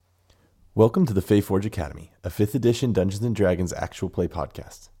Welcome to the Faeforge Academy, a 5th edition Dungeons & Dragons actual play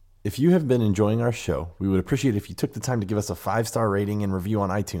podcast. If you have been enjoying our show, we would appreciate if you took the time to give us a 5-star rating and review on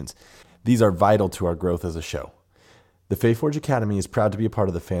iTunes. These are vital to our growth as a show. The Faeforge Academy is proud to be a part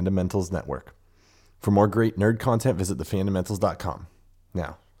of the Fundamentals Network. For more great nerd content, visit thefundamentals.com.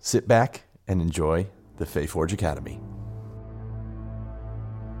 Now, sit back and enjoy the Faeforge Academy.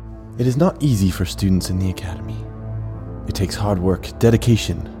 It is not easy for students in the Academy. It takes hard work,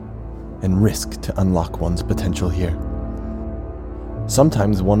 dedication, and risk to unlock one's potential here.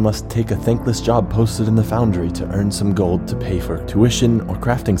 Sometimes one must take a thankless job posted in the foundry to earn some gold to pay for tuition or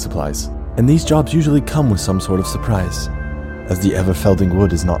crafting supplies, and these jobs usually come with some sort of surprise, as the Everfelding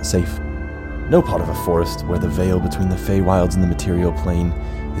Wood is not safe. No part of a forest where the veil between the Feywilds and the material plane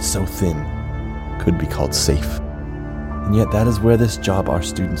is so thin could be called safe. And yet that is where this job our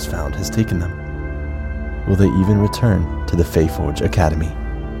students found has taken them. Will they even return to the Faeforge Academy?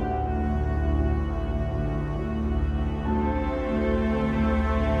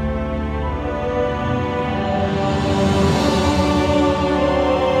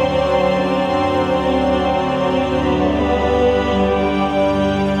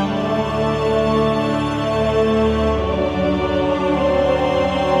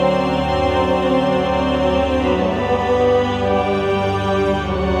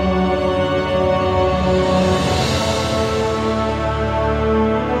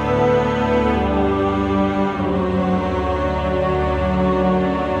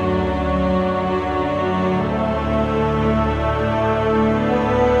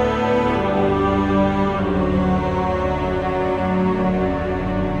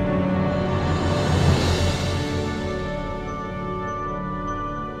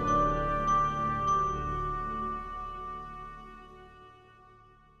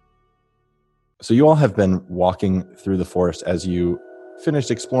 So you all have been walking through the forest as you finished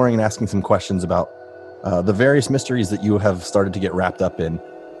exploring and asking some questions about the various mysteries that you have started to get wrapped up in.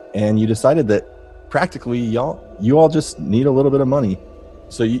 And you decided that practically you all just need a little bit of money.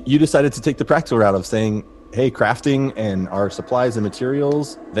 So you decided to take the practical route of saying, hey, crafting and our supplies and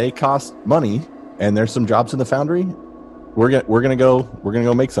materials, they cost money, and there's some jobs in the foundry. We're gonna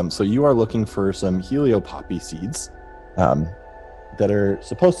go make some. So you are looking for some heliopoppy seeds. That are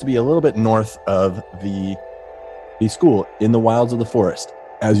supposed to be a little bit north of the school in the wilds of the forest.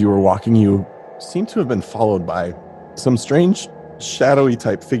 As you were walking, you seem to have been followed by some strange shadowy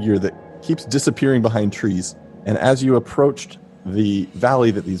type figure that keeps disappearing behind trees. And as you approached the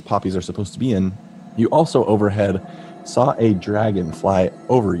valley that these poppies are supposed to be in, you also overhead saw a dragon fly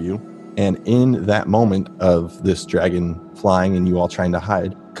over you. And in that moment of this dragon flying and you all trying to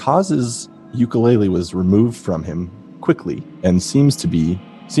hide, Kaz's ukulele was removed from him quickly and seems to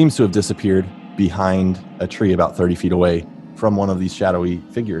have disappeared behind a tree about 30 feet away from one of these shadowy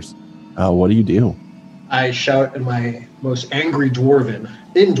figures. What do you do? I shout in my most angry Dwarven,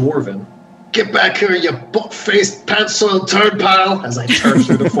 "Get back here, you butt-faced, pants-soiled turd pile!" as I charge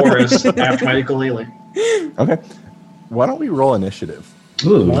through the forest after my ukulele. Okay. Why don't we roll initiative?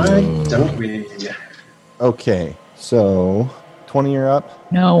 Ooh. Why don't we? Okay, so 20 you're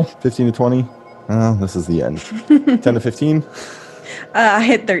up? No. 15 to 20? Oh, this is the end. 10 to 15? I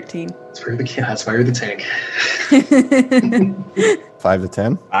hit 13. That's where the tank. 5 to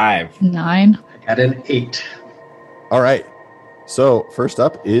 10? 5. 9. I got an 8. All right. So first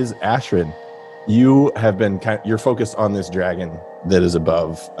up is Ashrin. You have been you're focused on this dragon that is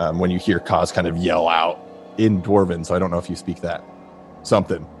above. When you hear Kaz kind of yell out in Dwarven, so I don't know if you speak that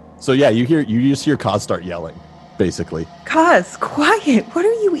something. So yeah, you just hear Kaz start yelling. Basically. Kaz, quiet. What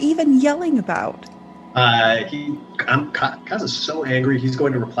are you even yelling about? Kaz is so angry, he's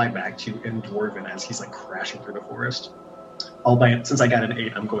going to reply back to you in Dwarven as he's like crashing through the forest. Since I got an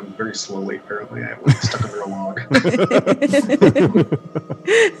 8, I'm going very slowly, apparently. I'm like stuck under a log.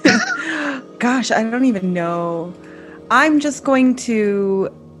 Gosh, I don't even know. I'm going to,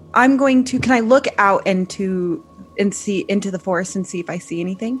 can I look out and see into the forest and see if I see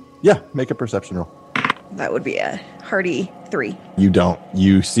anything? Yeah, make a perception roll. That would be a hearty 3. You don't.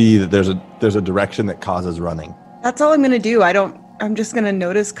 You see that there's a direction that Kaz is running. That's all I'm going to do. I'm just going to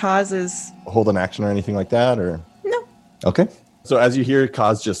notice Kaz is... Hold an action or anything like that, or? No. Okay. So as you hear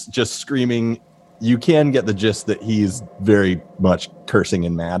Kaz just screaming, you can get the gist that he's very much cursing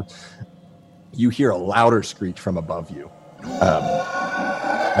and mad. You hear a louder screech from above you.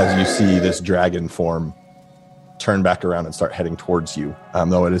 As you see this dragon form turn back around and start heading towards you,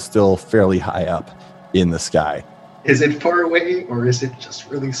 though it is still fairly high up in the sky. Is it far away or is it just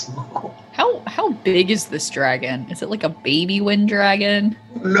really small? How big is this dragon? Is it like a baby wind dragon?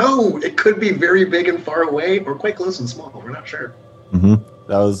 No, it could be very big and far away or quite close and small. We're not sure. Mm-hmm.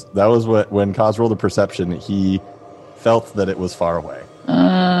 That was what when Kaz rolled a perception, he felt that it was far away.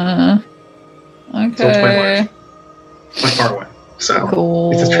 So it's Okay. quite far away. So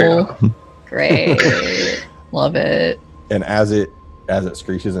Cool. it's a trade-off. Great. Love it. And as it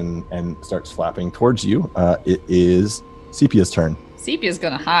screeches and starts flapping towards you, it is Sepia's turn. Sepia's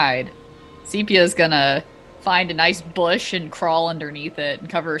gonna hide. Sepia's gonna find a nice bush and crawl underneath it and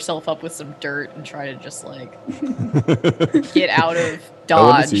cover herself up with some dirt and try to just like get out of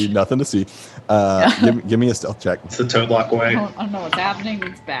dodge. Nothing to see. Give me a stealth check. It's the toad lock away. I don't know what's happening.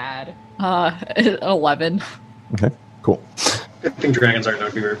 It's bad. 11. Okay, cool. I think dragons aren't known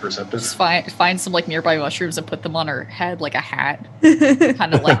to be very perceptive. Just find some like nearby mushrooms and put them on her head like a hat.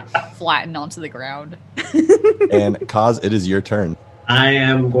 Kind of like flatten onto the ground. And Kaz, it is your turn. I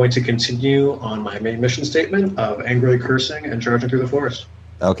am going to continue on my main mission statement of angrily cursing and charging through the forest.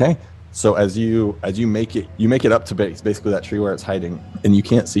 Okay. So as you make it up to basically that tree where it's hiding, and you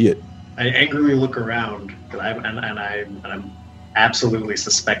can't see it. I angrily look around, and I'm absolutely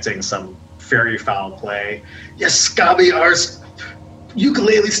suspecting some fairy foul play. Yes, scabby arse,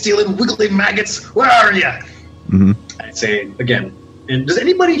 ukulele stealing wiggly maggots. Where are you? Mm-hmm. I say again. And does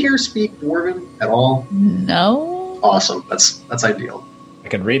anybody here speak Dwarven at all? No. Awesome. That's ideal. I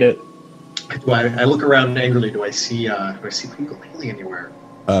can read it. I look around angrily. Do I see ukulele anywhere?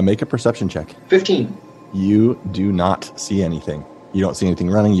 Make a perception check. 15. You do not see anything. You don't see anything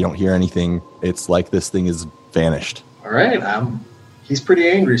running. You don't hear anything. It's like this thing is vanished. All right. He's pretty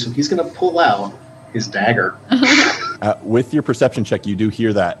angry, so he's going to pull out his dagger. With your perception check, you do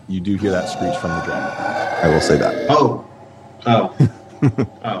hear that. You do hear that screech from the dragon. I will say that. Oh.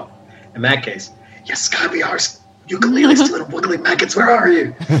 In that case, yes, scabby arse, ukulele stealing wiggly maggots. Where are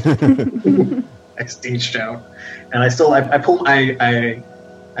you? I steeched out, and I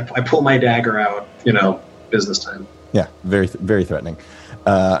pull my dagger out. Business time. Yeah, very very threatening.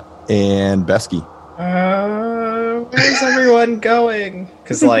 And Besky. Where's everyone going?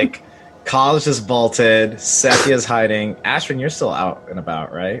 Because like, Kaz just bolted, Sepia's hiding. Ashwin, you're still out and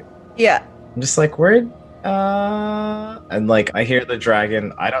about, right? Yeah. I'm just like, where? And like, I hear the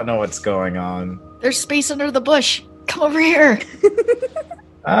dragon. I don't know what's going on. There's space under the bush. Come over here.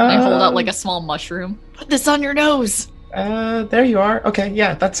 I hold out like a small mushroom. Put this on your nose. There you are. Okay,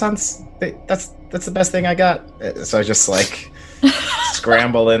 yeah, that sounds. That's the best thing I got. So I just like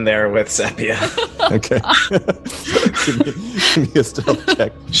scramble in there with Sepia. Okay. give me a stealth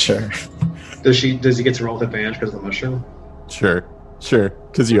check. Sure. Does he get to roll with advantage because of the mushroom? Sure.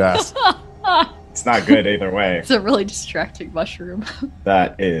 Because you asked. It's not good either way. It's a really distracting mushroom.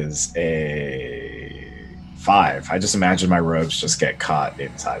 That is a 5. I just imagine my robes just get caught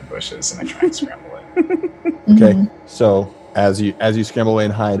inside bushes and I try and scramble in. Okay. So as you scramble away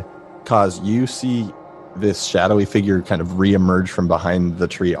and hide, Kaz, you see this shadowy figure kind of reemerge from behind the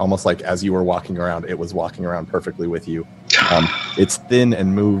tree, almost like as you were walking around, it was walking around perfectly with you. It's thin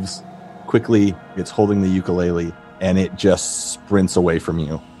and moves quickly. It's holding the ukulele, and it just sprints away from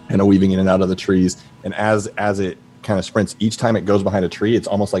you, and weaving in and out of the trees. And as it kind of sprints, each time it goes behind a tree, it's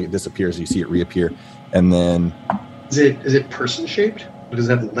almost like it disappears. You see it reappear, and then is it person shaped? Does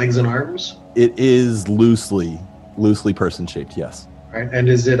it have legs and arms? It is loosely person shaped. Yes. Right. And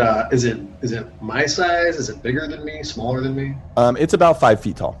is it my size? Is it bigger than me? Smaller than me? It's about 5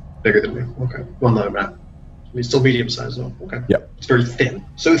 feet tall. Bigger than me. Okay. Well, no, I'm not. I mean, still medium size though. Okay. Yep. It's very thin.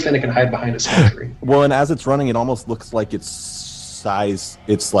 So thin it can hide behind a small tree. Well, and as it's running, it almost looks like its size.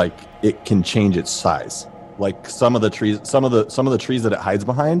 It's like it can change its size. Like some of the trees that it hides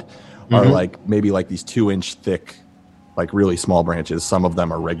behind are like maybe like these 2-inch thick, like really small branches. Some of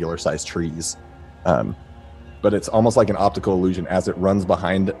them are regular sized trees. But it's almost like an optical illusion as it runs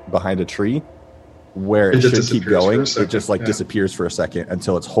behind a tree where it should keep going. It just like disappears for a second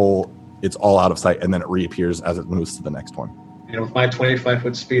until it's all out of sight, and then it reappears as it moves to the next one. With my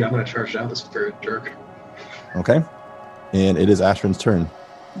 25-foot speed, I'm going to charge down this very jerk. Okay. And it is Ashrin's turn.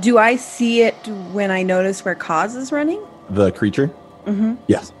 Do I see it when I notice where Kaz is running? The creature? Mm-hmm.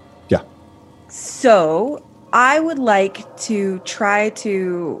 Yes. Yeah. So I would like to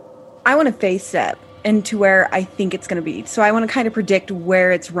I want to face step into where I think it's going to be. So I want to kind of predict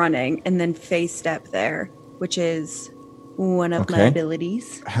where it's running and then face step there, which is one of my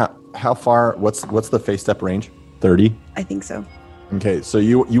abilities. How far? What's the face step range? 30? I think so. Okay, so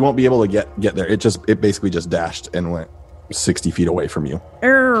you won't be able to get there. It basically just dashed and went 60 feet away from you.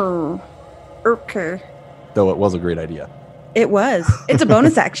 Okay. Though it was a great idea. It was. It's a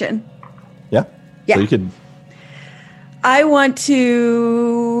bonus action. Yeah? Yeah. So you could... I want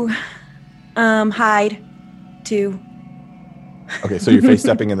to hide too. Okay, so you're face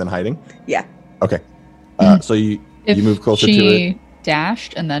stepping and then hiding? Yeah. Okay. So you move closer to it.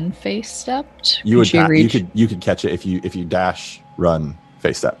 dashed and then face stepped? You would she you reach? could catch it if you dash, run,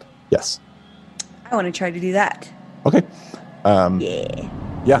 face step. Yes. I want to try to do that. Okay. Yeah.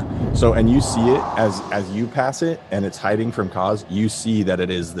 Yeah. So, and you see it as you pass it, and it's hiding from Kaz. You see that it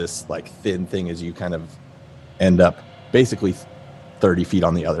is this like thin thing as you kind of end up basically 30 feet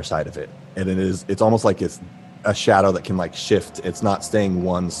on the other side of it, and it's almost like it's a shadow that can like shift. It's not staying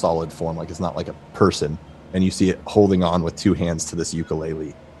one solid form. Like it's not like a person. And you see it holding on with two hands to this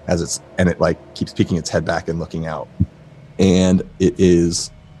ukulele and it like keeps peeking its head back and looking out. And it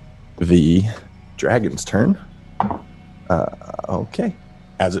is the dragon's turn. Okay.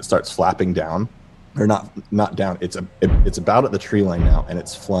 As it starts flapping down, or not down, it's about at the tree line now, and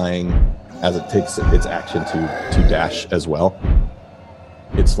it's flying as it takes its action to dash as well.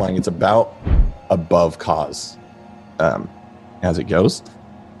 It's flying. It's about above Kaz as it goes.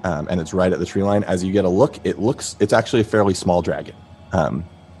 And it's right at the tree line. As you get a look, it's actually a fairly small dragon.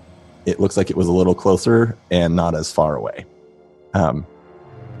 It looks like it was a little closer and not as far away.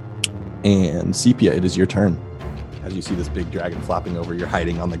 And Sepia, it is your turn. As you see this big dragon flopping over, you're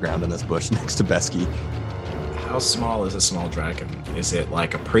hiding on the ground in this bush next to Besky. How small is a small dragon? Is it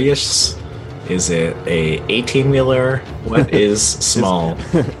like a Prius? Is it a 18-wheeler? What is small?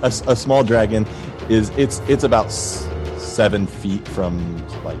 a small dragon it's about 7 feet from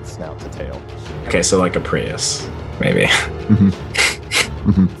like snout to tail. Okay, so like a Prius, maybe. Mm-hmm.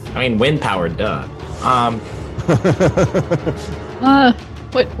 Mm-hmm. I mean, wind powered, duh.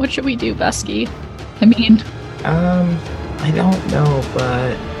 What should we do, Besky? I mean, I don't know,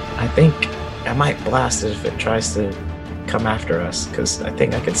 but I think I might blast it if it tries to come after us, because I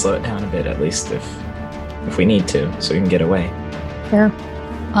think I could slow it down a bit at least if we need to, so we can get away. fair.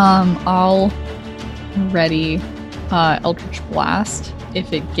 I'll ready Eldritch Blast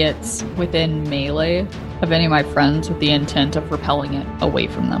if it gets within melee of any of my friends with the intent of repelling it away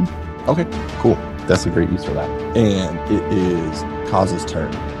from them. Okay, cool. That's a great use for that. And it is Kaz's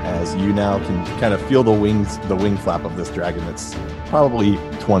turn, as you now can kind of feel the wing flap of this dragon that's probably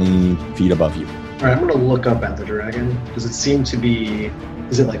 20 feet above you. All right, I'm going to look up at the dragon. Does it seem to be...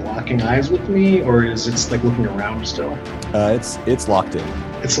 Is it like locking eyes with me, or is it like looking around still? It's locked in.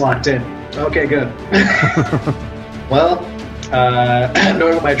 It's locked in. Okay, good. Well,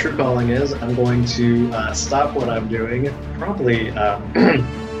 knowing what my true calling is, I'm going to stop what I'm doing, probably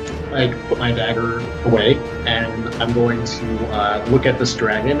like put my dagger away, and I'm going to look at this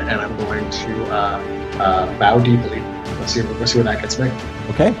dragon, and I'm going to bow deeply. Let's see where that gets me.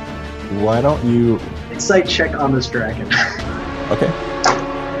 Okay. Why don't you... Insight check on this dragon. Okay.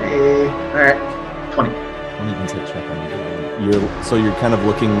 Hey. All right. 20. 20 insight check on the dragon. So you're kind of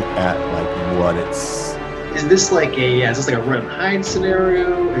looking at like what it's... Is this like a run and hide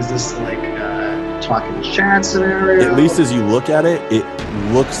scenario? Is this like a talk and chat scenario? At least as you look at it, it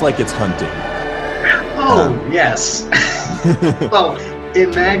looks like it's hunting. Oh, yes. Well,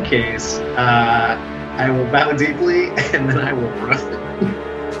 in that case, I will bow deeply and then I will run.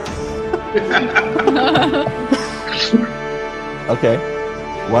 Okay.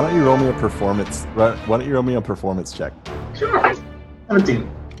 Why don't you roll me a performance? Why don't you roll me a performance check? Sure. 17.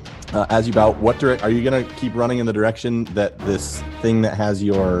 As you bow, are you gonna keep running in the direction that this thing that has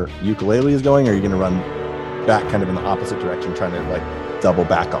your ukulele is going, or are you gonna run back kind of in the opposite direction, trying to like double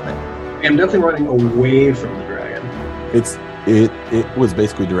back on it? I'm definitely running away from the dragon. It was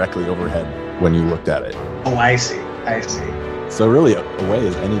basically directly overhead when you looked at it. Oh, I see. So really, away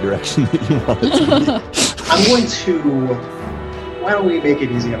is any direction that you want it to be. I'm going to... Why don't we make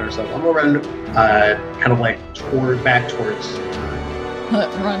it easy on ourselves? I'm going to run kind of like back towards...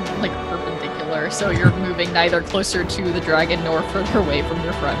 Run like perpendicular, so you're moving neither closer to the dragon nor further away from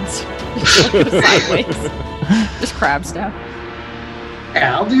your friends. Just like sideways. Just crab staff.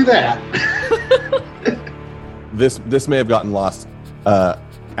 Yeah, I'll do that. This may have gotten lost.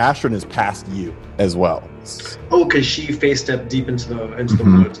 Astrid is past you as well. Oh, because she face stepped deep into the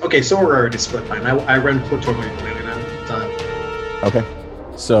Mm-hmm. woods. Okay, so we're already split fine. I run toward my ukulele now. Done. Okay,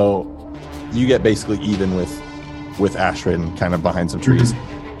 so you get basically even with Astrid and kind of behind some trees.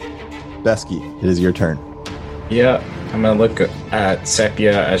 Besky, it is your turn. Yeah, I'm gonna look at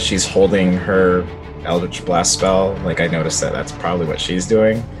Sepia as she's holding her Eldritch Blast spell. Like, I noticed that's probably what she's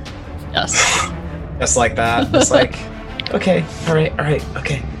doing. Yes. Just like that. It's like, okay, all right,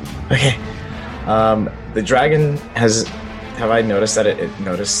 okay. The dragon have I noticed that it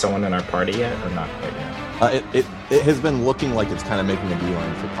noticed someone in our party yet, or not quite yet? It has been looking like it's kind of making a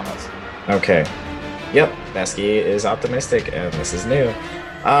beeline for Paz. Okay. Yep, Besky is optimistic, and this is new.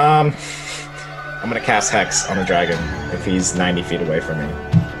 I'm gonna cast Hex on the dragon if he's 90 feet away from me.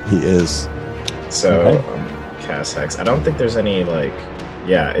 He is. So, Okay. cast Hex. I don't think there's any, like...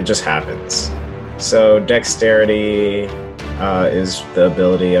 Yeah, it just happens. So, Dexterity is the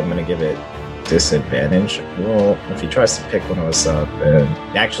ability. I'm going to give it disadvantage. Well, if he tries to pick one of us up, and...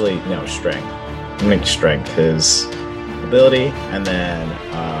 Actually, no, Strength. Make Strength his ability, and then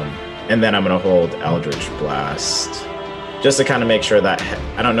I'm going to hold Eldritch Blast. Just to kind of make sure that...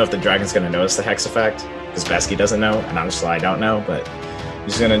 I don't know if the dragon's going to notice the Hex effect, because Besky doesn't know, and honestly, I don't know, but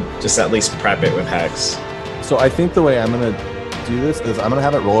he's going to just at least prep it with Hex. So I think the way I'm going to do this is I'm going to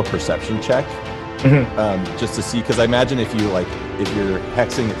have it roll a perception check, just to see, because I imagine if you're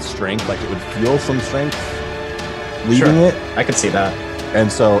hexing its strength, like it would feel some strength leaving it. I can see that.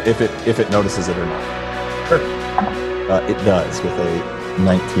 And so if it notices it or not. Sure. It does with a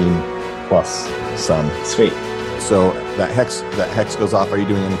 19 plus some. Sweet. So that hex goes off. Are you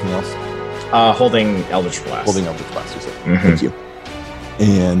doing anything else? Holding Eldritch Blast. Holding Eldritch Blast, you said. Thank you.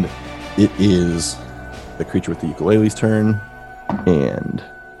 And it is the creature with the ukulele's turn. And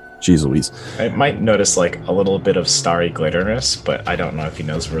geez Louise. I might notice like a little bit of starry glitterness, but I don't know if he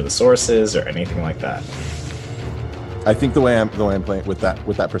knows where the source is or anything like that. I think the way I'm playing with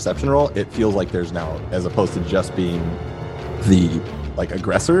that perception roll, it feels like there's now, as opposed to just being the like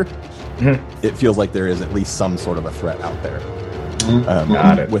aggressor, it feels like there is at least some sort of a threat out there.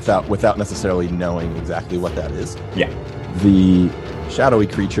 Got it. Without necessarily knowing exactly what that is. Yeah. The shadowy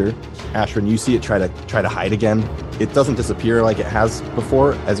creature, Ashrin, you see it try to hide again. It doesn't disappear like it has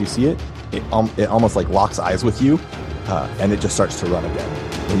before. As you see it, it almost like locks eyes with you, and it just starts to run again.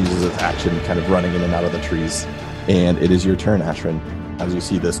 It uses its action, kind of running in and out of the trees. And it is your turn, Ashrin. As you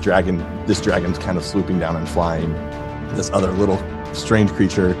see this dragon's kind of swooping down and flying. This other little strange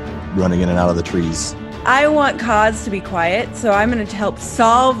creature running in and out of the trees. I want Kaz to be quiet, so I'm going to help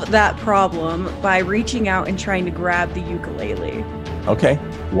solve that problem by reaching out and trying to grab the ukulele. Okay,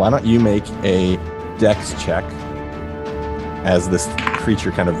 why don't you make a dex check as this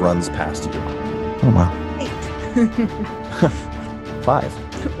creature kind of runs past you. Oh, wow. 8. 5.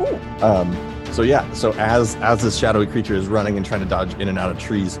 Ooh. So as this shadowy creature is running and trying to dodge in and out of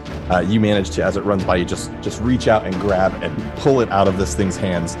trees, you manage to, as it runs by you, just reach out and grab and pull it out of this thing's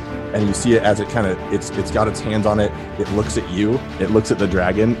hands. And you see it as it kind of, it's got its hands on it. It looks at you, it looks at the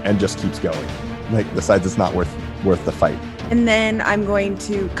dragon, and just keeps going. Like, decides it's not worth the fight. And then I'm going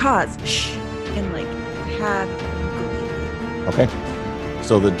to Kaz, shh, and like have ukulele. Okay.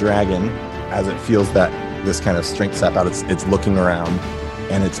 So the dragon, as it feels that this kind of strength sap out, it's looking around,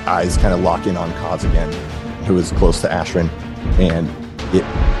 and its eyes kind of lock in on Kaz again, who is close to Ashrin, and it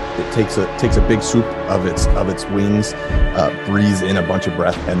takes a big swoop of its wings, breathes in a bunch of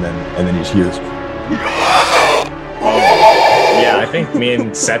breath, and then you hear this. Yeah, I think me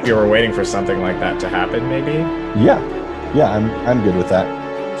and Seppi were waiting for something like that to happen. Maybe. Yeah, I'm good with that.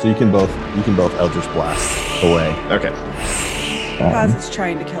 So you can both Eldritch Blast away. Okay. Kaz is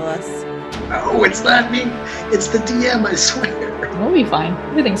trying to kill us. Oh, it's not me. It's the DM, I swear. We'll be fine.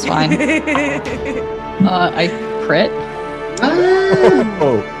 Everything's fine. I crit.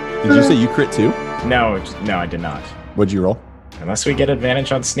 Oh, did you say you crit too? No, I did not. What'd you roll? Unless we get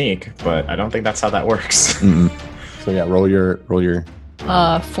advantage on sneak, but I don't think that's how that works. So yeah, roll your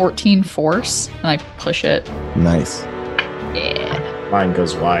 14 force, and I push it. Nice. Yeah. Mine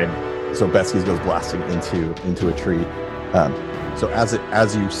goes wide. So Besky's goes blasting into a tree. So as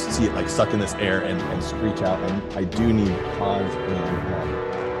you see it like suck in this air and screech out, and I do need Kaz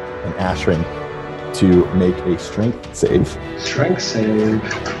and Ashrin to make a strength save. Strength save.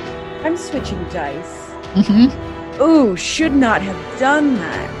 I'm switching dice. Mm-hmm. Ooh, should not have done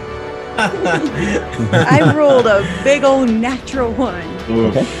that. I rolled a big old natural 1.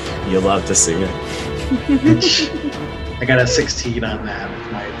 Oof, Okay. You love to see it. I got a 16 on that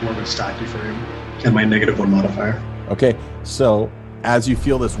with my Dwarven Stocky frame and my -1 modifier. Okay, so as you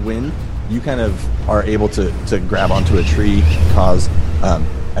feel this wind, you kind of are able to grab onto a tree, Kaz,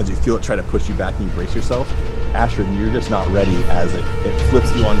 as you feel it try to push you back and you brace yourself. Ashrin, you're just not ready as it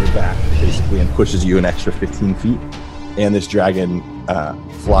flips you on your back, basically, and pushes you an extra 15 feet. And this dragon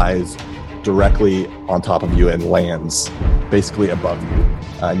flies directly on top of you and lands basically above you.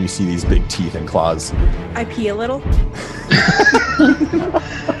 And you see these big teeth and claws. I pee a little.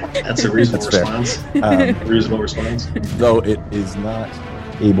 That's a reasonable That's fair. response. Reasonable response. Though it is not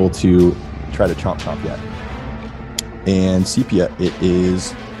able to try to chomp yet. And Sepia, it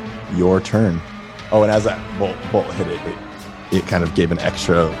is your turn. Oh, and as that bolt hit it kind of gave an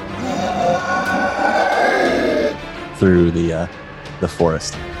extra through the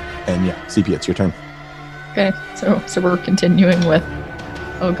forest. And yeah, Sepia, it's your turn. Okay, so we're continuing with,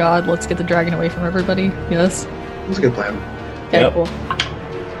 oh god, let's get the dragon away from everybody. Yes. That's a good plan. Okay, Yep. cool.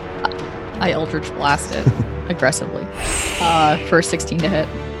 I Eldritch Blast it. aggressively. For 16 to hit.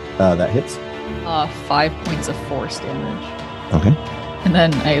 That hits. 5 points of force damage. Okay. And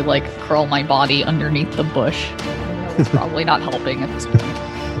then I curl my body underneath the bush. It's probably not helping at this point.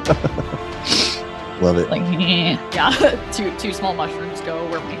 Love it. Yeah. Two small mushrooms go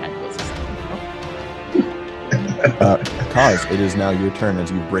where my head was. Kaz, it is now your turn. As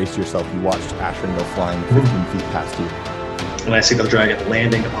you brace yourself, you watched Ashrin go flying 15 feet past you. And I see the dragon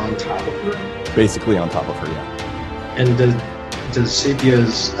landing on top of her. Basically on top of her, yeah. And does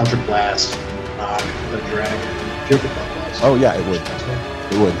Sepia's Eldritch Blast knock the dragon? Do you have the blast? Oh, yeah, it would.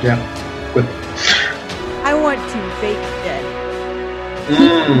 It would. Yeah. Good. I want to fake dead.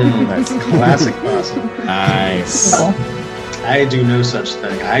 Nice. Classic awesome. Nice. I do no such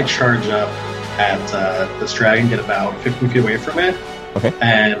thing. I charge up at this dragon, get about 15 feet away from it. Okay.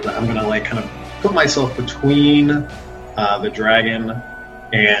 And I'm going to kind of put myself between the dragon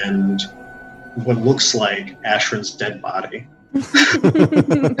and what looks like Ashrin's dead body.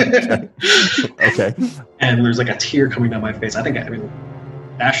 Okay. And there's a tear coming down my face. Ashrin,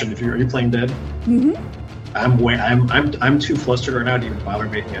 are you playing dead? Mm-hmm. I'm too flustered right now to even bother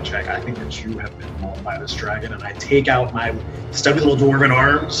making a check. I think that you have been mauled by this dragon, and I take out my stubby little dwarven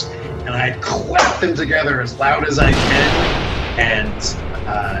arms and I clap them together as loud as I can, and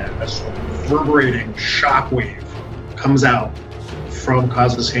a sort of reverberating shockwave comes out from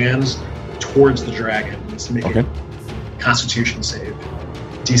Kaz's hands towards the dragon. Let's make a Constitution save.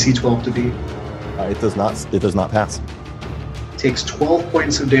 DC 12 to beat. It does not pass. Takes 12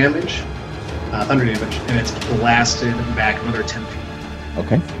 points of damage. Thunder damage, and it's blasted back another 10 feet.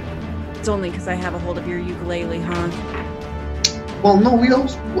 Okay. It's only because I have a hold of your ukulele, huh? Well, no, we don't.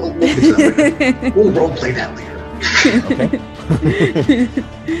 We'll roleplay that later. Okay.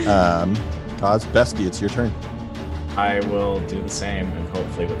 Kaz, Besky, it's your turn. I will do the same, and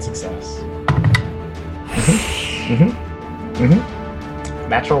hopefully with success.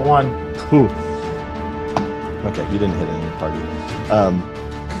 Natural 1. Ooh. Okay, you didn't hit any party.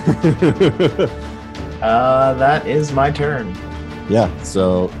 That is my turn. Yeah,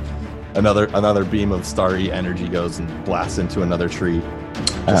 so another beam of starry energy goes and blasts into another tree.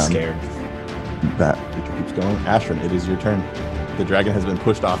 Just scared. That creature keeps going. Ashrin, it is your turn. The dragon has been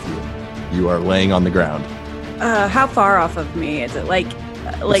pushed off you. You are laying on the ground. How far off of me is it?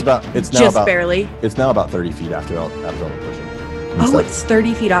 It's now just about, barely. It's now about 30 feet after all the pushing. Oh, it's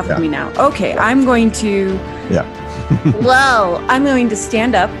 30 feet off of me now. Okay, I'm going to. Yeah. Well, I'm going to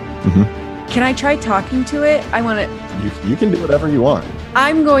stand up. Mm-hmm. Can I try talking to it? I want to. You can do whatever you want.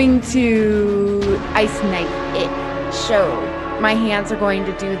 I'm going to ice knife it. So my hands are going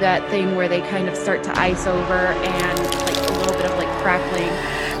to do that thing where they kind of start to ice over and a little bit of crackling.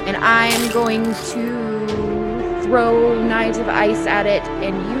 And I'm going to throw knives of ice at it,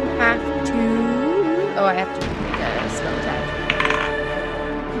 and you have to. Oh, I have to make a spell attack.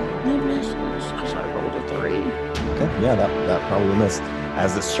 It misses because I rolled a 3. Okay, yeah, that probably missed.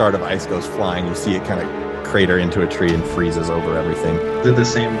 As this shard of ice goes flying, you see it kind of crater into a tree and freezes over everything. Is it the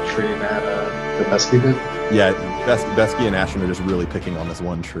same tree that the Besky did? Yeah, Besky and Ashrin are just really picking on this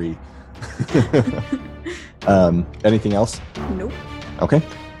one tree. Anything else? Nope. Okay.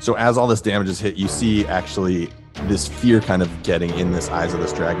 So as all this damage is hit, you see actually this fear kind of getting in this eyes of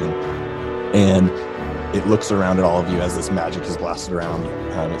this dragon. And it looks around at all of you as this magic is blasted around.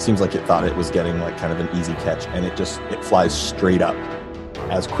 It seems like it thought it was getting kind of an easy catch, and it flies straight up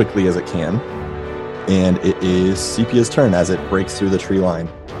as quickly as it can. And it is Sepia's turn as it breaks through the tree line,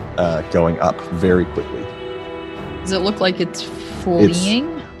 going up very quickly. Does it look like it's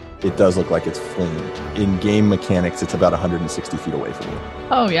fleeing? It does look like it's fleeing. In game mechanics, it's about 160 feet away from you.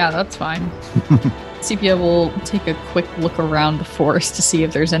 Oh yeah, that's fine. Sepia will take a quick look around the forest to see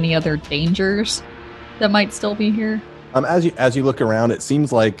if there's any other dangers that might still be here. As you look around, it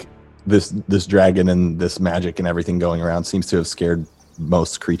seems like this dragon and this magic and everything going around seems to have scared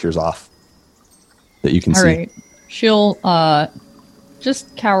most creatures off that you can see. All right. She'll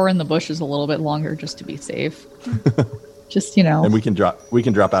just cower in the bushes a little bit longer just to be safe. Just, And we can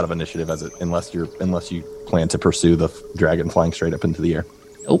drop out of initiative unless you plan to pursue the dragon flying straight up into the air.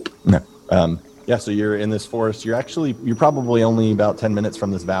 Nope. No. Yeah, so you're in this forest. You're probably only about 10 minutes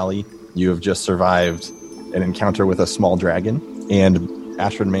from this valley. You have just survived an encounter with a small dragon, and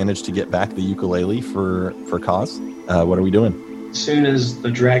Ashrin managed to get back the ukulele for Kaz. What are we doing? As soon as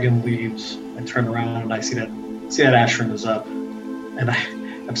the dragon leaves, I turn around and I see that Ashrin is up, and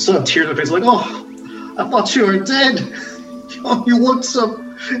I'm still have tears in my face, oh, I thought you were dead. Oh, you want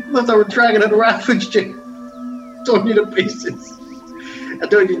some? Left our dragon and ravaged you. Don't need a basis.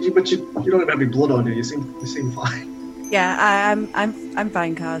 But you don't even have any blood on you. You seem fine. Yeah, I'm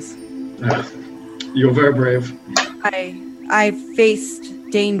fine, Kaz. You're very brave. I faced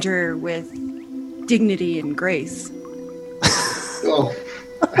danger with dignity and grace. Oh,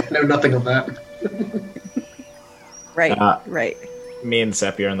 I know nothing of that. Right, right. Me and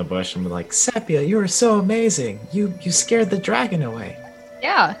Sepia are in the bush, and we're like, Sepia, you are so amazing. You scared the dragon away.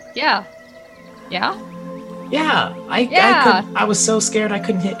 Yeah. Yeah, I was so scared I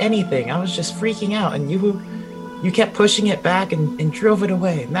couldn't hit anything. I was just freaking out, and you kept pushing it back and drove it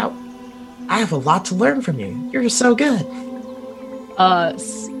away. Now, I have a lot to learn from you. You're so good.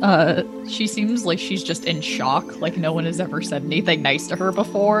 She seems like she's just in shock, like no one has ever said anything nice to her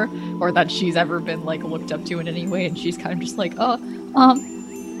before, or that she's ever been, like, looked up to in any way, and she's kind of just like,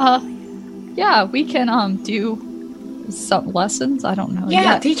 yeah, we can, do some lessons, I don't know.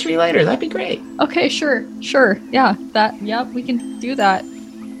 Yeah, teach me later, that'd be great. Okay, sure, yeah, we can do that.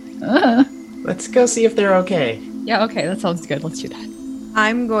 Let's go see if they're okay. Yeah, okay, that sounds good, let's do that.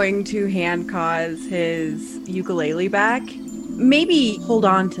 I'm going to hand Kaz his ukulele back. Maybe hold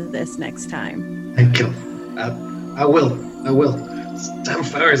on to this next time. Thank you. I will. Damn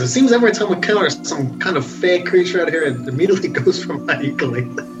flowers. It seems every time we kill some kind of fake creature out here, it immediately goes from my ukulele.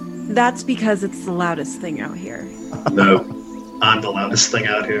 That's because it's the loudest thing out here. No, I'm the loudest thing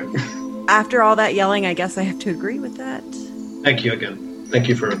out here. After all that yelling, I guess I have to agree with that. Thank you again. Thank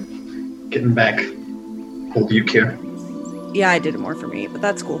you for getting back old uke here. Yeah, I did it more for me, but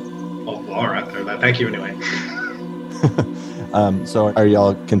that's cool. Oh, all right. Thank you anyway. So are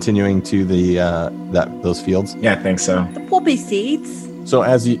y'all continuing to the those fields? Yeah, I think so. The poppy seeds. So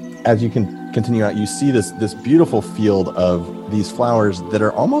as you can continue out, you see this beautiful field of these flowers that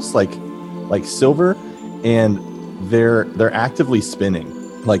are almost like silver, and they're actively spinning,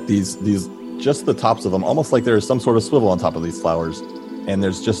 like these just the tops of them, almost like there's some sort of swivel on top of these flowers, and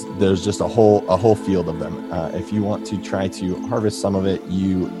there's just a whole field of them. If you want to try to harvest some of it,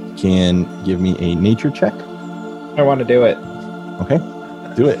 you can give me a nature check. I want to do it. Okay,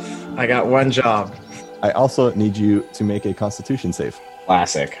 do it. I got one job. I also need you to make a Constitution save.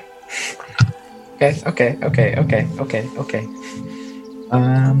 Classic. Okay.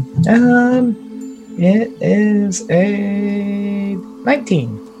 It is a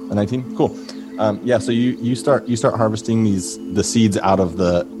 19. A 19. Cool. Yeah. So you start harvesting the seeds out of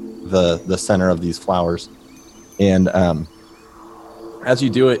the center of these flowers, and as you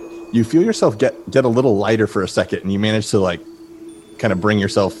do it, you feel yourself get a little lighter for a second, and you manage to like kind of bring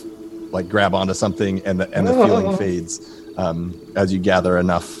yourself like grab onto something, and the feeling fades as you gather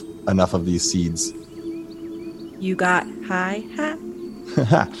enough of these seeds. You got high, huh?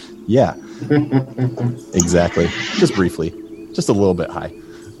 Yeah. Exactly. Just briefly, just a little bit high.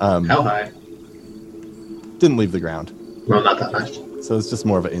 How high? Didn't leave the ground. Well, not that high. So it's just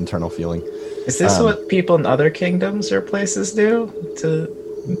more of an internal feeling. Is this what people in other kingdoms or places do?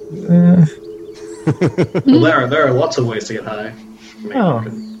 Well, there are lots of ways to get high. I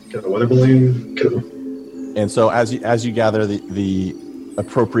mean, you can get a weather balloon. And so as you gather the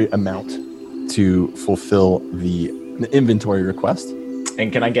appropriate amount to fulfill the inventory request.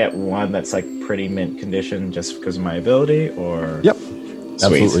 And can I get one that's like pretty mint condition just because of my ability, or? Yep, Sweet.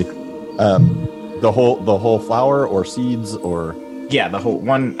 absolutely. The whole flower or seeds or. Yeah, the whole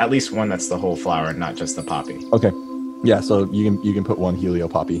one, at least one that's the whole flower, not just the poppy. Okay. Yeah, so you can put one helio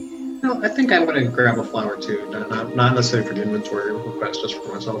poppy. No, I think I'm going to grab a flower too. Not necessarily for the inventory request, just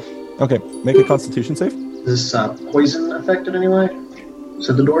for myself. Okay, make a Constitution save. Is this poison affected in any way?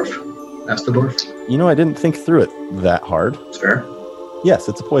 Said the dwarf. Asked the dwarf. You know, I didn't think through it that hard. It's fair. Yes,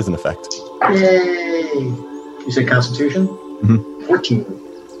 it's a poison effect. Yay! You said Constitution? Mm-hmm. 14.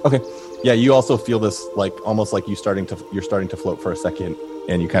 Okay. Yeah, you also feel this like almost like you're starting to float for a second,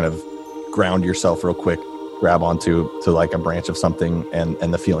 and you kind of ground yourself real quick, grab onto like a branch of something,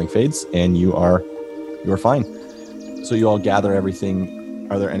 and the feeling fades, and you're fine. So you all gather everything.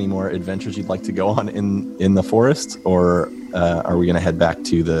 Are there any more adventures you'd like to go on in the forest, or are we going to head back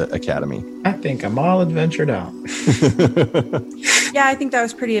to the academy? I think I'm all adventured out. Yeah, I think that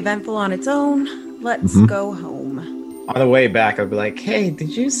was pretty eventful on its own. Let's go home. On the way back, I'll be like, hey, did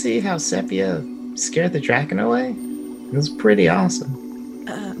you see how Sepia scared the dragon away? It was pretty awesome.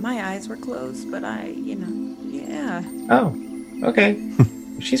 My eyes were closed, but yeah. Oh, okay.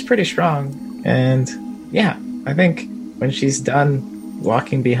 She's pretty strong. And yeah, I think when she's done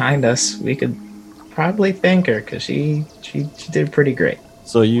walking behind us, we could probably thank her because she did pretty great.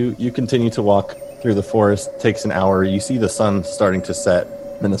 So you continue to walk through the forest. Takes an hour. You see the sun starting to set,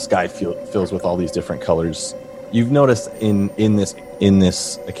 and the sky fills with all these different colors. You've noticed in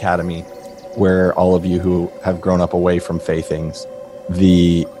this academy, where all of you who have grown up away from Fey things,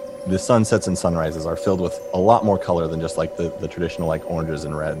 the sunsets and sunrises are filled with a lot more color than just like the traditional like oranges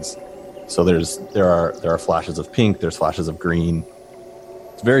and reds. So there are flashes of pink, there's flashes of green.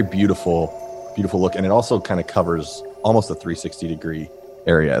 It's a very beautiful look, and it also kind of covers almost a 360-degree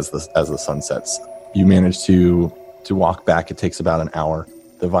area as the sun sets. You manage to walk back. It takes about an hour.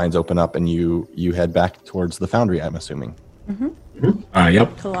 The vines open up, and you head back towards the foundry, I'm assuming.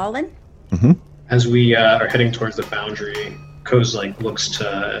 Yep. Kalalin? As we are heading towards the foundry, Koz looks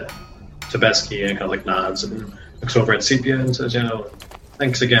to Besky and kind of nods and looks over at Sepia and says,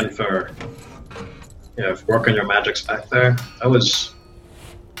 thanks again for for working your magics back there. That was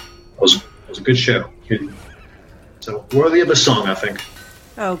a good show. So worthy of a song, I think.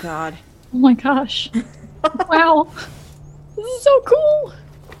 Oh, God. Oh my gosh. Wow. This is so cool.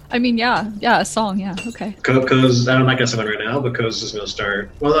 I mean, yeah, a song, yeah, okay. Koz, I'm not gonna sing it right now, but Koz is gonna start.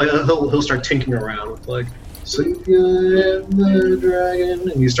 Well, he'll start tinkering around with Sepia and the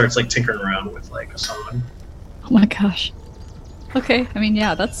dragon, and he starts tinkering around with a song. Oh my gosh. Okay, I mean,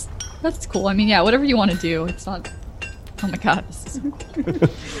 yeah, that's cool. I mean, yeah, whatever you want to do. It's not. Oh my god, this is so cool.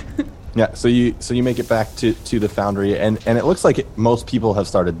 Yeah, so you make it back to the foundry, and it looks like most people have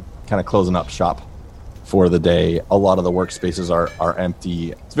started kind of closing up shop for the day. A lot of the workspaces are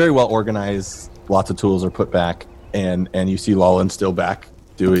empty. It's very well organized. Lots of tools are put back, and you see Lawlin still back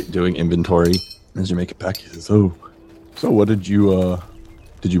doing inventory. As you make it back, he says, so what did you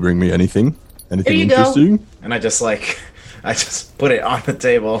bring me anything? Anything interesting? Go. And I just put it on the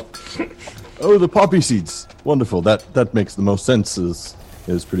table. Oh, the poppy seeds. Wonderful. That makes the most sense.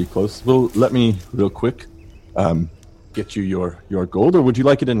 Is pretty close. Well, let me real quick get you your gold, or would you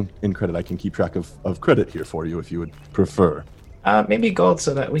like it in credit? I can keep track of credit here for you if you would prefer. Maybe gold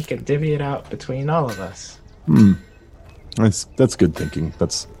so that we can divvy it out between all of us. That's good thinking.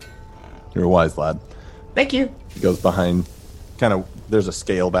 You're a wise lad. Thank you. He goes behind. Kind of. There's a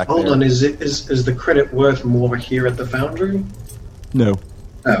scale back there. Hold on. Is the credit worth more here at the foundry? No.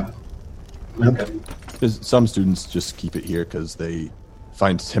 Oh. Okay. Some students just keep it here because they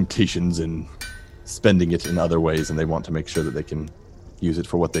find temptations in spending it in other ways, and they want to make sure that they can use it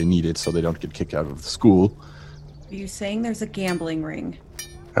for what they need it, so they don't get kicked out of the school. Are you saying there's a gambling ring?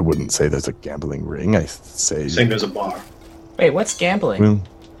 I wouldn't say there's a gambling ring. I say Saying there's a bar. Wait, what's gambling?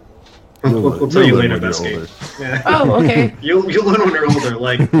 We'll tell you later, when you're Besky. older. Yeah. Oh, okay. You'll learn when you're older,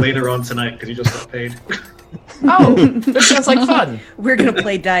 later on tonight, because you just got paid. Oh, that sounds like fun. We're going to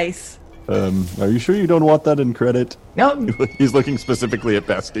play dice. Are you sure you don't want that in credit? No, He's looking specifically at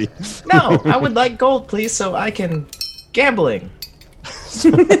Besky. no, I would like gold, please, so I can gambling.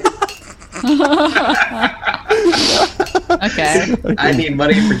 Okay. I need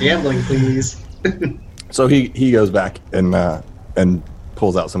money for gambling, please. So he goes back and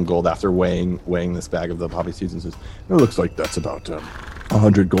pulls out some gold after weighing this bag of the poppy seeds and says, it looks like that's about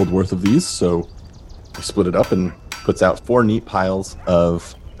 100 gold worth of these. So he split it up and puts out 4 neat piles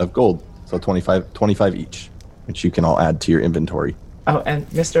of gold. So 25 each, which you can all add to your inventory. Oh, and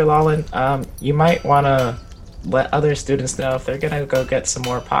Mr. Lawlin, you might want to let other students know if they're going to go get some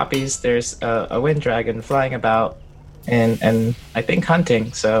more poppies. There's a wind dragon flying about and I think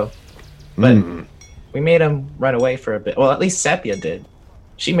hunting, so... But we made him run away for a bit. Well, at least Sepia did.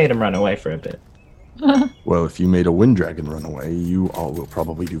 She made him run away for a bit. Well, if you made a wind dragon run away, you all will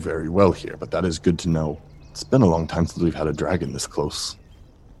probably do very well here, but that is good to know. It's been a long time since we've had a dragon this close.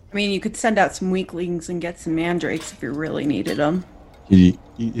 I mean, you could send out some weaklings and get some mandrakes if you really needed them.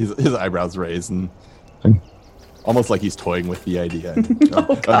 His eyebrows raise and almost like he's toying with the idea.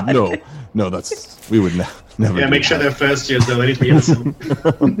 No, that's we would never. Yeah, make sure they're first years though. They need to be innocent.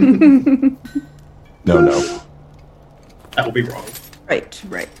 No. That will be wrong. Right.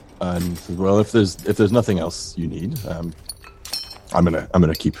 Well, if there's nothing else you need, I'm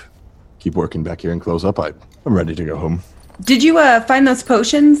gonna keep working back here and close up. I'm ready to go home. Did you find those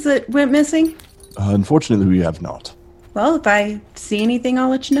potions that went missing? Unfortunately, we have not. Well, if I see anything, I'll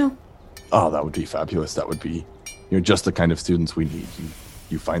let you know. Oh, that would be fabulous. That would be, you're just the kind of students we need.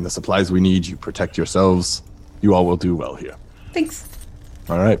 You find the supplies we need. You protect yourselves. You all will do well here. Thanks.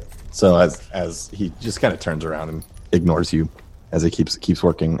 All right. So as he just kind of turns around and ignores you, as he keeps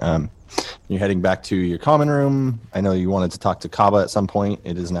working. You're heading back to your common room. I know you wanted to talk to Kaba at some point.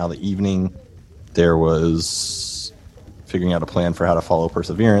 It is now the evening. There was figuring out a plan for how to follow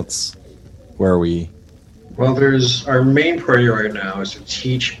Perseverance. Where are we? Well, there's our main priority right now is to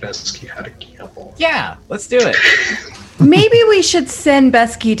teach Besky how to gamble. Yeah, let's do it. Maybe we should send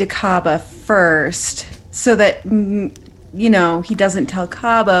Besky to Kaba first, so that he doesn't tell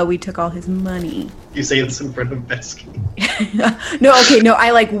Kaba we took all his money. You say this in front of Besky. No,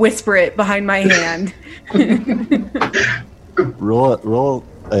 I whisper it behind my hand. Roll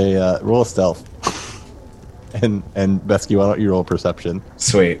a stealth. And Besky, why don't you roll perception?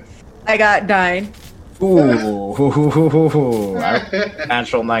 Sweet. I got 9. Ooh.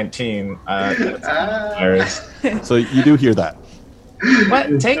 Natural 19. So you do hear that.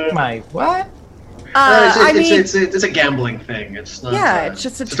 What? Take my what? It's a gambling thing. It's not. Yeah, it's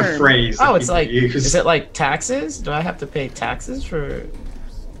just a term. Phrase. Oh, it's like. Is it like taxes? Do I have to pay taxes for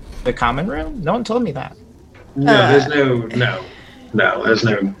the common room? No one told me that. No, there's no. There's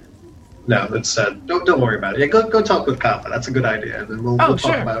no. No, it's don't worry about it. Yeah, go talk with Kappa. That's a good idea, and then we'll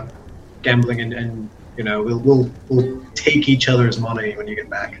talk about gambling and we'll take each other's money when you get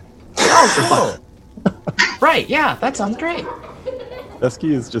back. Oh, cool. Right? Yeah, that sounds great.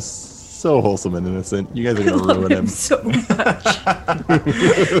 Besky is just so wholesome and innocent. You guys are gonna ruin him so much. As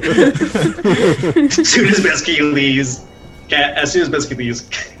soon as Besky leaves,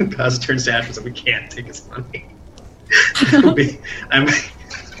 Buzz turns to Ash and says, "We can't take his money."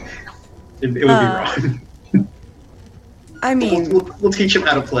 It would be wrong. I mean, we'll teach him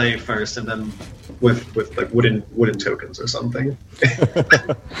how to play first, and then with like wooden tokens or something.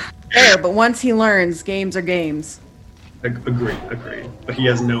 Fair, but once he learns, games are games. Agreed. But he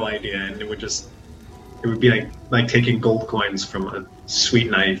has no idea, and it would be like taking gold coins from a sweet,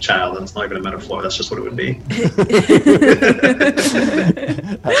 naive child. That's not even a metaphor. That's just what it would be.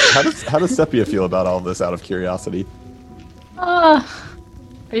 How does Sepia feel about all this? Out of curiosity. I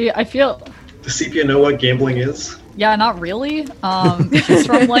feel. Does Sepia know what gambling is? Yeah, not really. She's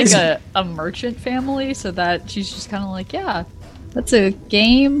from like a merchant family, so that she's just kind of like, yeah, that's a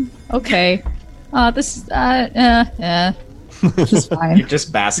game. Okay. This just fine. You're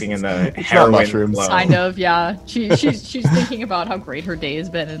just basking in the heroin mushrooms. glow. Kind of, yeah. She's thinking about how great her day has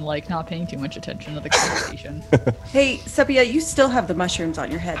been and like not paying too much attention to the conversation. Hey, Sepia, you still have the mushrooms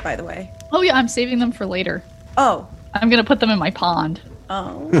on your head, by the way. Oh yeah, I'm saving them for later. Oh. I'm gonna put them in my pond.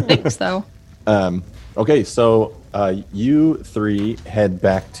 Oh. Thanks though. Okay, so you 3 head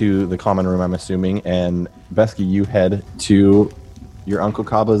back to the common room, I'm assuming, and Besky, you head to your Uncle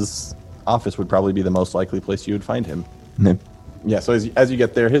Kaba's office. Would probably be the most likely place you would find him. Yeah, so as you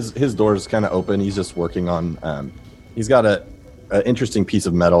get there, his door's kind of open. He's just working on. He's got a interesting piece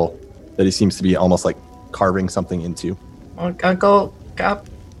of metal that he seems to be almost like carving something into. Uncle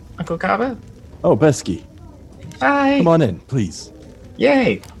Kaba? Oh, Besky, Hi. come on in, please.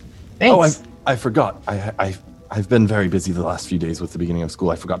 Yay. Thanks. Oh, I forgot. I've been very busy the last few days with the beginning of school.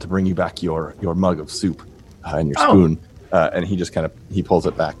 I forgot to bring you back your mug of soup and your spoon. And he just he pulls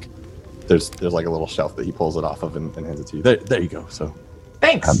it back. There's like a little shelf that he pulls it off of and hands it to you. There you go. So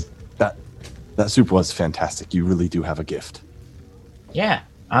Thanks. That soup was fantastic. You really do have a gift. Yeah.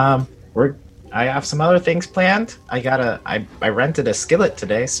 I have some other things planned. I rented a skillet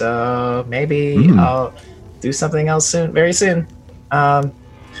today, so maybe I'll do something else very soon. I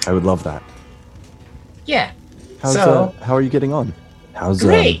would love that. Yeah. How are you getting on? How's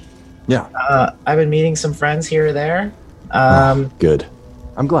great. Yeah. I've been meeting some friends here or there. Good.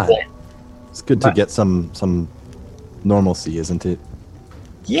 I'm glad. Yeah. It's good to get some normalcy, isn't it?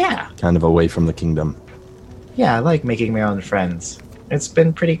 Yeah. Kind of away from the kingdom. Yeah, I like making my own friends. It's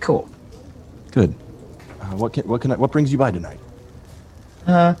been pretty cool. Good. What brings you by tonight?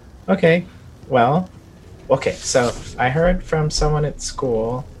 Okay. Well, okay. So I heard from someone at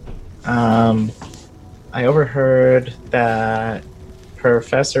school. I overheard that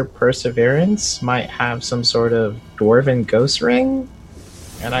Professor Perseverance might have some sort of dwarven ghost ring,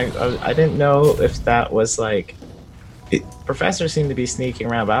 and I didn't know if that was like. Professors seem to be sneaking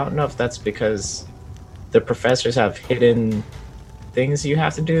around, but I don't know if that's because the professors have hidden things you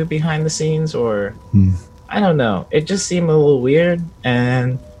have to do behind the scenes, or I don't know. It just seemed a little weird,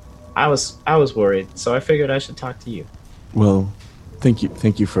 and I was worried, so I figured I should talk to you. Well, thank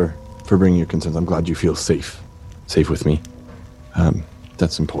you for bringing your concerns. I'm glad you feel safe with me.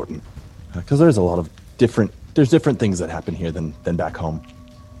 That's important, because there's a lot of different things that happen here than back home.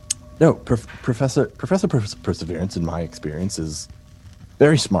 No, Professor Perseverance, in my experience, is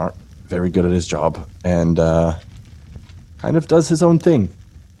very smart, very good at his job, and kind of does his own thing.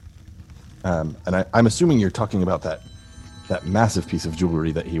 And I'm assuming you're talking about that massive piece of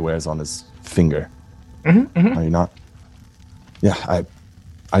jewelry that he wears on his finger. Mm-hmm. Are you not? Yeah,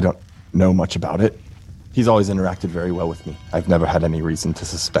 I don't know much about it. He's always interacted very well with me. I've never had any reason to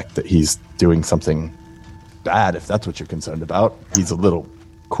suspect that he's doing something bad, if that's what you're concerned about. He's a little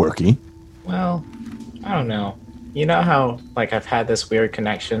quirky. Well, I don't know. You know how, like, I've had this weird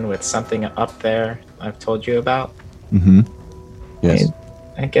connection with something up there I've told you about? Mm-hmm. Yes.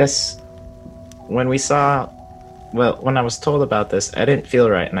 I guess when I was told about this, I didn't feel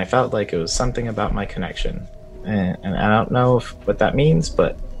right, and I felt like it was something about my connection. And I don't know what that means,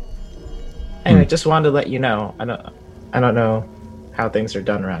 but anyway, just wanted to let you know. I don't know how things are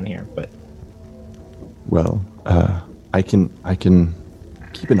done around here. But Well, I can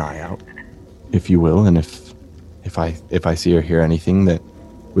keep an eye out, if you will, and if I see or hear anything that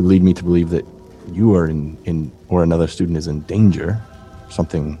would lead me to believe that you are in or another student is in danger,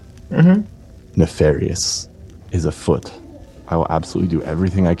 something nefarious is afoot, I will absolutely do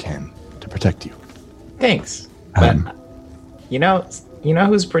everything I can to protect you. thanks. But you know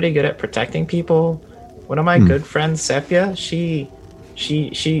who's pretty good at protecting people? One of my good friends, Sepia. She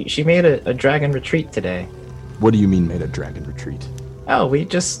made a dragon retreat today. What do you mean made a dragon retreat? Oh,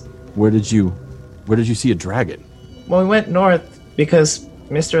 Where did you see a dragon? we went north because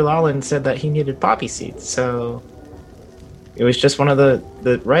Mr. Lawland said that he needed poppy seeds. So it was just one of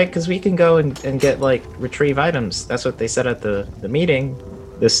the right, because we can go and get like retrieve items. That's what they said at the meeting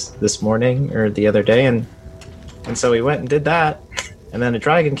this morning or the other day, and so we went and did that, and then a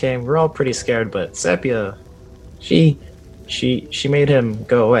dragon came. We're all pretty scared, but Sepia, she made him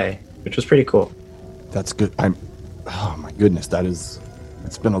go away, which was pretty cool. That's good. Oh my goodness,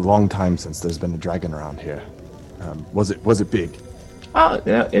 it's been a long time since there's been a dragon around here. Was it big? Oh,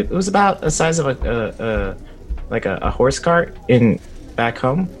 yeah, it was about the size of a horse cart in back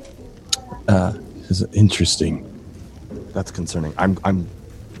home. This is interesting. That's concerning.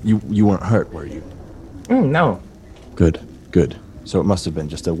 You weren't hurt, were you? No. Good. So it must have been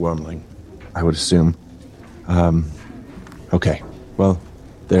just a wormling, I would assume. Okay. Well,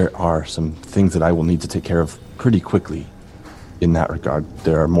 there are some things that I will need to take care of pretty quickly in that regard.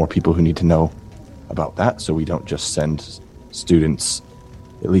 There are more people who need to know about that, so we don't just send students,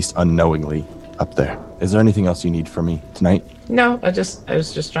 at least unknowingly, up there. Is there anything else you need from me tonight? No, I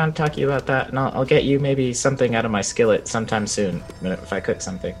was just trying to talk to you about that, and I'll get you maybe something out of my skillet sometime soon. If I cook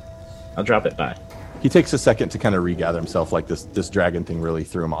something, I'll drop it by. He takes a second to kind of regather himself, like this dragon thing really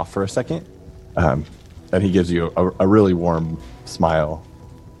threw him off for a second. And he gives you a really warm smile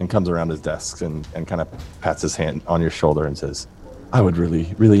and comes around his desk and kind of pats his hand on your shoulder and says, I would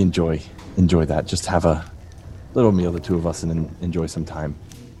really, really enjoy that. Just have a little meal, the two of us, and enjoy some time.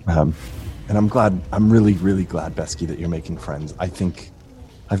 And I'm really, really glad, Besky, that you're making friends. I think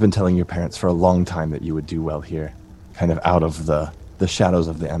I've been telling your parents for a long time that you would do well here, kind of out of the shadows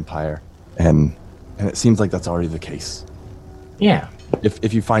of the Empire. And it seems like that's already the case. Yeah.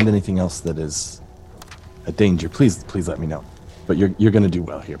 If you find anything else that is a danger, please let me know. But you're going to do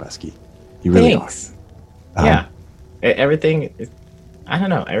well here, Besky. You really Thanks. Are. Yeah. Everything, I don't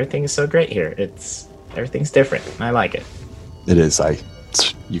know. Everything is so great here. Everything's different. And I like it. It is.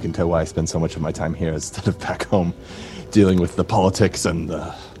 You can tell why I spend so much of my time here instead of back home dealing with the politics and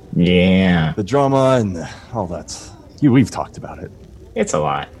the drama and all that. We've talked about it. It's a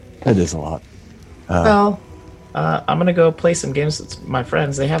lot. It is a lot. I'm going to go play some games with my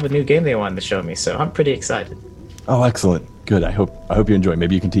friends. They have a new game they wanted to show me, so I'm pretty excited. Oh, excellent. Good. I hope you enjoy.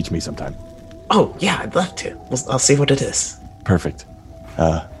 Maybe you can teach me sometime. Oh, yeah, I'd love to. I'll see what it is. Perfect.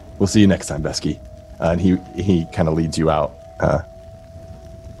 We'll see you next time, Besky. And he kind of leads you out,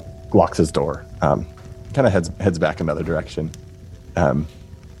 locks his door, kind of heads back another direction.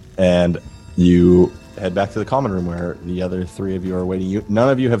 And you head back to the common room where the other three of you are waiting. None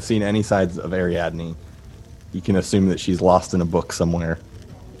of you have seen any sides of Ariadne. You can assume that she's lost in a book somewhere.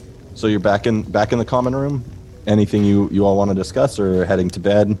 So you're back in the common room. Anything you all want to discuss, or heading to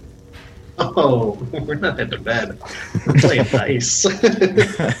bed? Oh, we're not heading to bed. We're playing dice.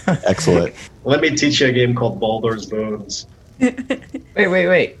 Excellent. Let me teach you a game called Baldur's Bones.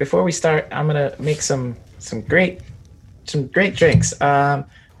 Wait. Before we start, I'm gonna make some great drinks. I'm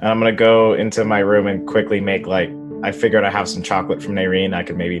gonna go into my room and quickly make I figured I have some chocolate from Nairine. I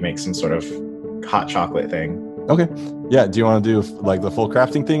could maybe make some sort of hot chocolate thing. Okay. Yeah. Do you want to do the full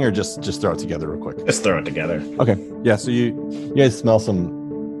crafting thing, or just throw it together real quick? Just throw it together. Okay. Yeah. So you guys smell some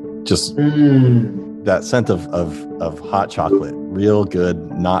just that scent of hot chocolate, real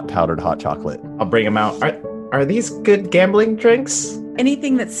good, not powdered hot chocolate. I'll bring them out. Are these good gambling drinks?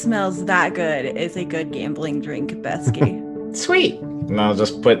 Anything that smells that good is a good gambling drink, Besky. Sweet. And I'll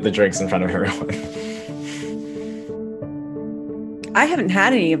just put the drinks in front of everyone. I haven't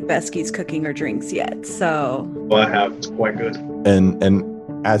had any of Besky's cooking or drinks yet, so. Well, I have. It's quite good.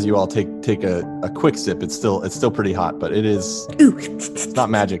 And as you all take a quick sip, it's still pretty hot, but it is. Ooh. It's not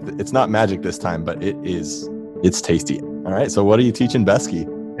magic. It's not magic this time, but it's tasty. All right. So what are you teaching Besky?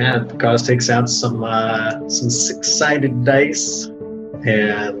 Yeah, Cause takes out some 6-sided dice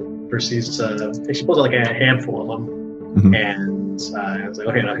and proceeds to. She pulls out a handful of them, and I was like,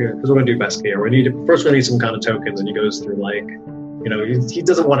 okay, now here's what we're gonna do, Besky. We're gonna need some kind of tokens, and he goes through he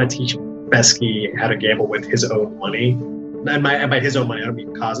doesn't want to teach Besky how to gamble with his own money. And by his own money, I don't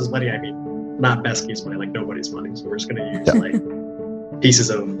mean Cause's money. I mean not Besky's money, like nobody's money. So we're just gonna use pieces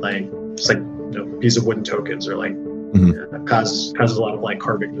of like pieces of wooden tokens, or like causes a lot of like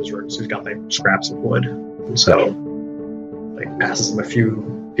carving in his room. So he's got like scraps of wood, and so like passes him a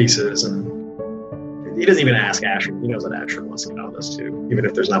few pieces, and he doesn't even ask Ashrin. He knows that Ashrin wants to get on this too, even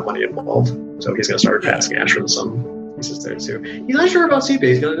if there's not money involved. So he's gonna start passing Ashrin some pieces there too. He's not sure about CP.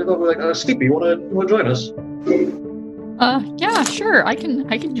 He's gonna go like, CP, you wanna join us? Yeah, sure. I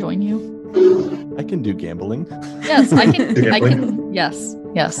can join you. I can do gambling. Yes, I can. Yes.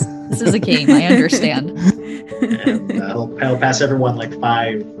 This is a game. I understand. And he'll pass everyone like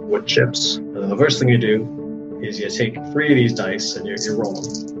 5 wood chips. The first thing you do is you take 3 of these dice and you roll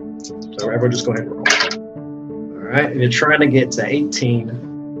them. So everyone just go ahead and roll. All right, and you're trying to get to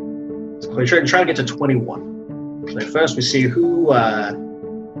 18. So you're trying to get to 21. So first we see whoever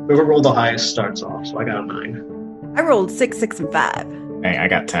rolled the highest starts off. So I got a 9. I rolled 6, 6, and 5. Hey, I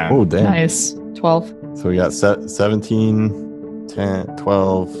got 10. Oh, damn. Nice. 12. So we got 17, 10,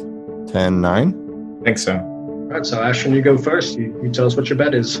 12, 10, 9. I think so. All right, so Ashton, you go first. You tell us what your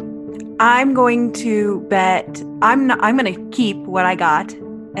bet is. I'm going to bet. I'm going to keep what I got,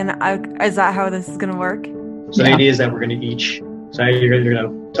 and is that how this is going to work? So the idea is that we're going to each. So you're going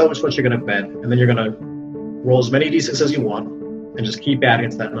to tell us what you're going to bet, and then you're going to roll as many d6 as you want, and just keep adding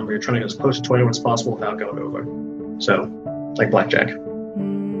to that number. You're trying to get as close to 21 as possible without going over. So, like blackjack,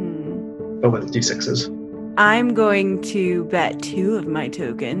 but with d6s. I'm going to bet 2 of my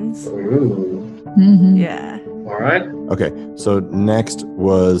tokens. Ooh. Mm-hmm. Yeah. All right. Okay, so next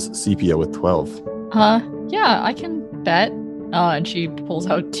was Sepia with 12. Yeah, I can bet. And she pulls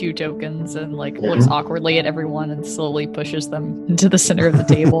out 2 tokens and like looks awkwardly at everyone and slowly pushes them into the center of the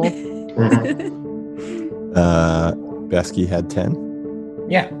table. Besky had 10.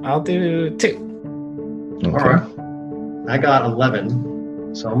 Yeah, I'll do 2. Okay. All right. I got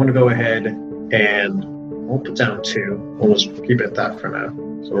 11, so I'm going to go ahead and we'll put down 2. We'll just keep it at that for now.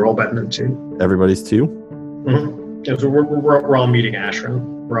 So we're all betting at 2. Everybody's 2? Mm-hmm. Yeah, so we're all meeting Ashrin.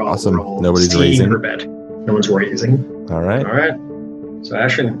 We're all, Awesome. We're all Nobody's skiing raising. her bet. No one's raising. All right. All right. So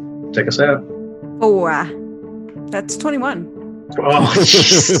Ashrin, take us out. 4. That's 21. Oh,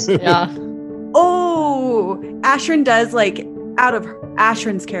 Yeah. Oh, Ashrin does like out of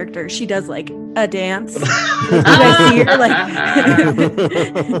Ashrin's character. She does like a dance. Did I see her like?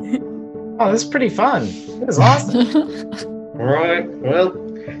 Oh, this is pretty fun. This is awesome. all right. Well,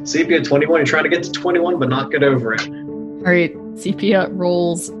 Sepia 21. You're trying to get to 21, but not get over it. All right. Sepia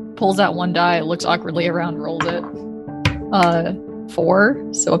pulls out 1 die, looks awkwardly around, rolls it.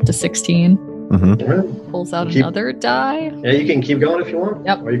 4, so up to 16. Mm-hmm. All right. Pulls out another die. Yeah, you can keep going if you want.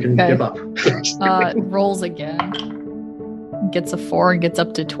 Yep. Or you can Okay. give up. Rolls again. Gets a 4 and gets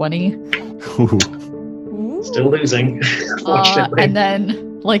up to 20. Still losing. Unfortunately. And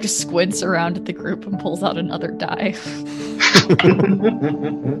then like squints around at the group and pulls out another die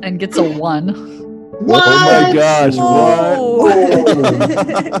and gets a 1. What? Oh my gosh! Whoa. What?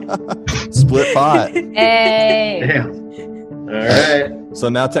 Split pot. Hey. Damn. All right. So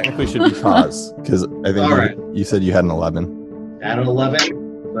now technically should be Kaz, because I think All right. you said you had an 11. Add an 11.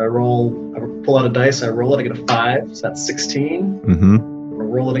 I pull out a dice, I roll it, I get a 5, so that's 16. Mm-hmm. I'll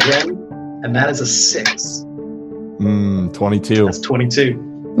roll it again, and that is a 6. 22. That's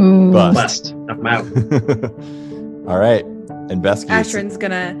 22. Ooh. Bust. Bust. I'm out. All right. And Besky. Ashrin's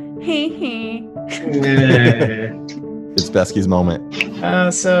gonna hee. It's Besky's moment.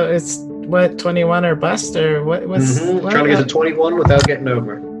 So it's what, 21 or bust, or what's what Trying to get to 21 without getting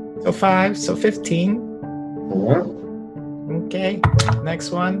over. So 5, so 15. All right. Okay.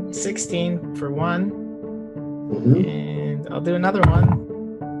 Next one, 16 for 1. Mhm. And I'll do another one.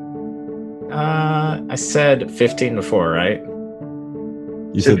 I said 15 before, right?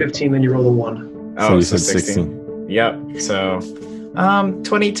 You You said said 15, then you roll a 1. so. You said 16. Yep. So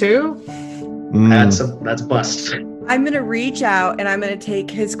 22. That's bust. I'm gonna reach out and I'm gonna take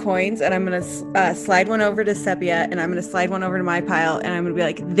his coins and I'm gonna slide one over to Sepia and I'm gonna slide one over to my pile and I'm gonna be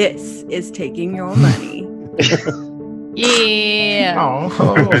like, "This is taking your money." Yeah.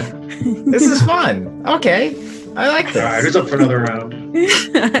 Oh, this is fun. Okay, I like All right, who's this. up for another round?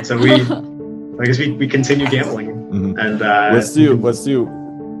 So I guess we continue gambling, Mhm. and Let's do.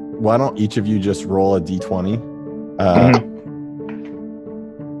 Why don't each of you just roll a d20?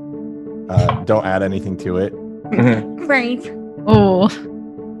 Don't add anything to it. Right. Oh.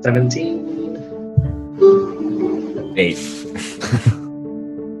 17. 8.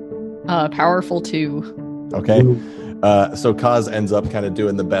 Powerful 2. Okay. So Kaz ends up kind of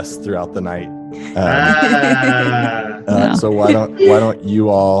doing the best throughout the night. Yeah. So why don't you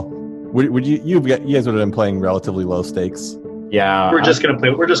all? Would you guys would have been playing relatively low stakes? Yeah. We're just gonna play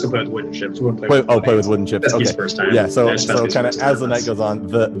with wooden ships. We won't play Play with wooden chips. Beskie's Okay. first time. Yeah. So It's Beskie's kind of first time. as the night goes on,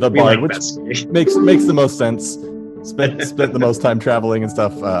 the We bard, like which Beskie. makes the most sense. Spent the most time traveling and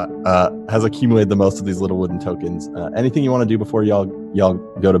stuff. Has accumulated the most of these little wooden tokens. Anything you want to do before y'all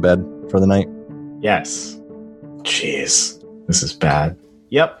go to bed for the night? Yes. Jeez, this is bad.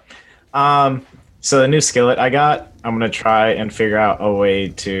 Yep. So the new skillet I got, I'm gonna try and figure out a way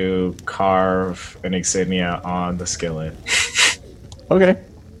to carve an insignia on the skillet. Okay.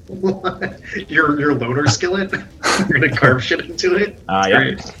 Your loader skillet. You're gonna carve shit into it. Yep.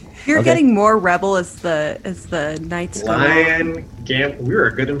 Great. You're Okay. getting more rebel as the nights go on. Lion, Gam. We were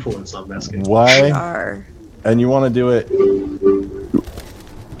a good influence on Beskie. We Why? are. And you want to do it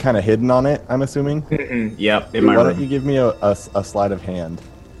kind of hidden on it? I'm assuming. Yep. In my Why don't room. you give me a sleight of hand?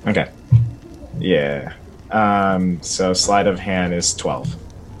 Okay. Yeah. So sleight of hand is 12.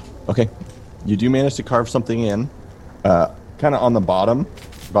 Okay. You do manage to carve something in, kind of on the bottom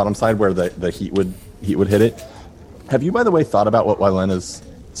side where the heat would hit it. Have you, by the way, thought about what Wylena's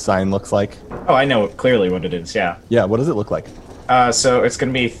sign looks like? Oh, I know clearly what it is. Yeah. Yeah. What does it look like? So it's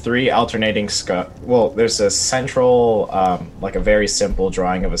going to be 3 alternating well, there's a central, like a very simple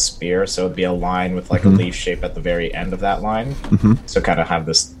drawing of a spear. So it'd be a line with like a leaf shape at the very end of that line. So kind of have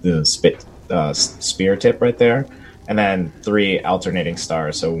the spear tip right there. And then 3 alternating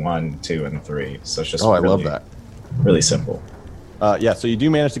stars. So 1, 2, and 3. So it's just I love that. Really simple. Yeah. So you do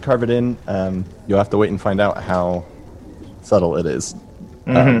manage to carve it in. You'll have to wait and find out how subtle it is.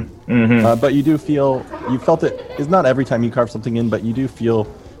 But you do feel, you felt it is not every time you carve something in, but you do feel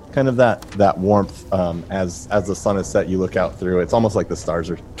kind of that warmth as the sun is set. You look out through. It's almost like the stars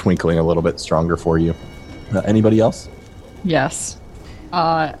are twinkling a little bit stronger for you. Anybody else? Yes.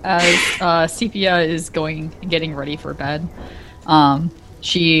 As Sepia is getting ready for bed,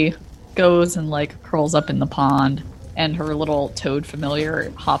 she goes and like curls up in the pond, and her little toad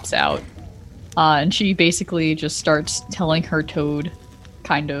familiar hops out, and she basically just starts telling her toad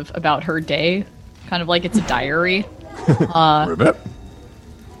kind of about her day, kind of like it's a diary. Ribbit.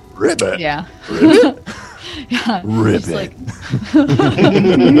 Ribbit. Yeah. Yeah. Ribbit. Just like,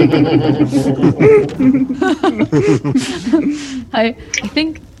 I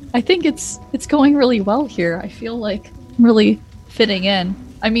think it's going really well here. I feel like I'm really fitting in.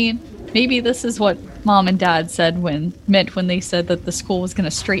 I mean, maybe this is what Mom and Dad meant when they said that the school was going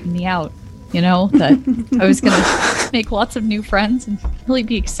to straighten me out. You know, that I was going to make lots of new friends and really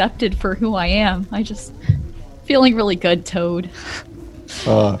be accepted for who I am. I just feeling really good, Toad.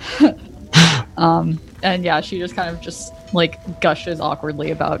 And yeah, she just kind of just like gushes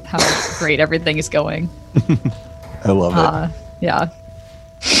awkwardly about how great everything is going. I love it. Yeah.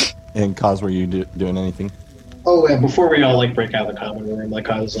 And Kaz, were you doing anything? Oh, and before we all like break out of the common room, like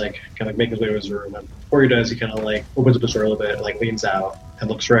Kaz like kind of make his way to his room, and before he does, he kind of like opens up his door a little bit, like leans out and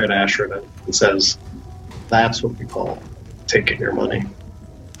looks right at Ashrin and says, "That's what we call taking your money."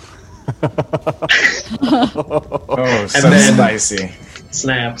 Oh, so then- spicy.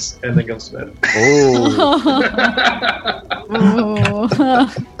 Snaps and then goes to bed. Oh,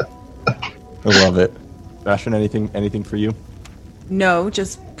 Oh. I love it. Ashton, anything for you? No,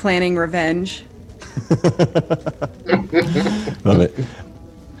 just planning revenge. Love it.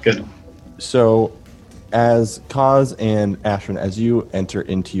 Good. So, as Kaz and Ashton, as you enter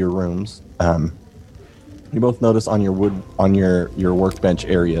into your rooms, you both notice on your workbench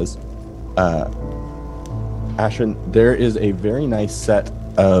areas, Ashton, there is a very nice set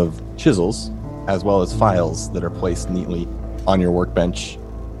of chisels as well as files that are placed neatly on your workbench.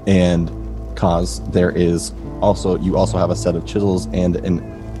 And Kaz, you also have a set of chisels and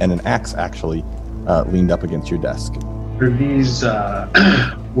an axe actually leaned up against your desk. Are these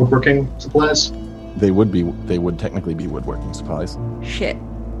woodworking supplies? They would technically be woodworking supplies. Shit.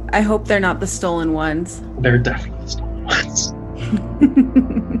 I hope they're not the stolen ones. They're definitely stolen ones.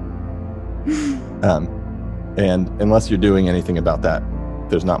 And unless you're doing anything about that,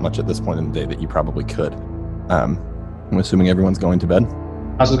 there's not much at this point in the day that you probably could. I'm assuming everyone's going to bed.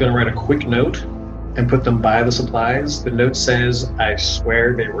 I was going to write a quick note and put them by the supplies. The note says, "I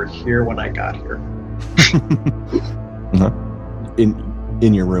swear they were here when I got here." Uh-huh.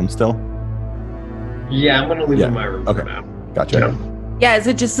 In your room still? Yeah, I'm going to leave them in my room Okay. for now. Gotcha. Yeah. Yeah, is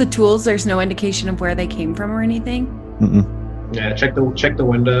it just the tools? There's no indication of where they came from or anything? Mm-mm. Yeah, check the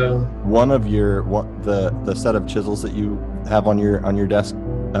window. One of the set of chisels that you have on your desk,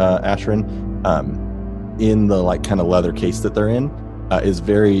 Ashrin, in the like kind of leather case that they're in, is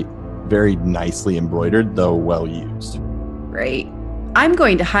very, very nicely embroidered, though well used. Great. I'm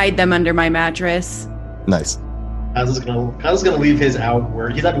going to hide them under my mattress. Nice. Kaz is gonna leave his out where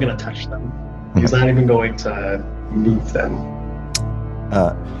he's not even gonna touch them. He's not even going to move them.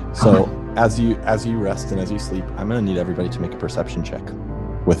 So as you rest and as you sleep, I'm going to need everybody to make a perception check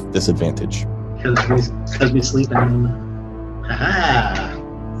with disadvantage. Because we sleep in. Haha!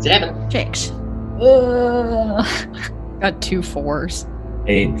 7. 6. Got 2 4s.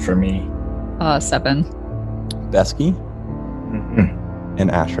 8 for me. 7. Besky Mm-mm.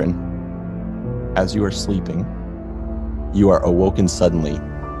 and Ashrin, as you are sleeping, you are awoken suddenly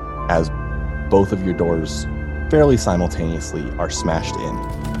as both of your doors fairly simultaneously are smashed in,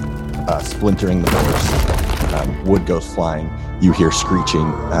 splintering the doors. Wood goes flying. You hear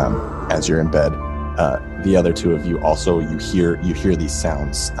screeching as you're in bed. The other two of you also you hear these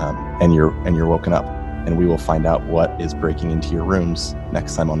sounds, and you're woken up. And we will find out what is breaking into your rooms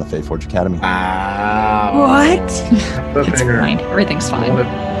next time on the Fae Forge Academy. Wow. What? It's fine. Everything's fine.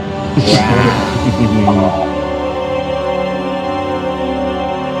 Wow.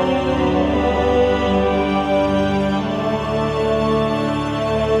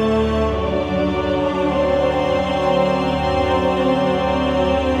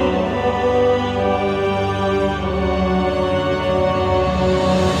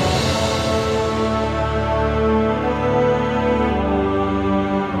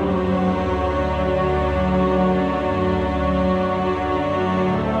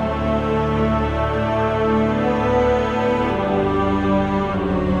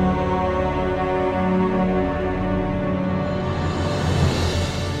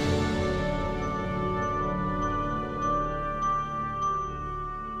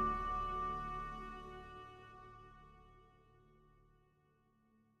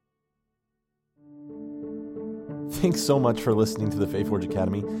 Thanks so much for listening to the Fae Forge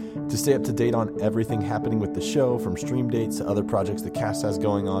Academy. To stay up to date on everything happening with the show, from stream dates to other projects the cast has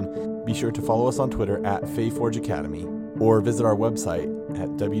going on, be sure to follow us on Twitter at Fae Forge Academy, or visit our website at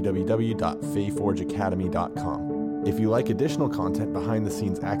www.faeforgeacademy.com. If you like additional content,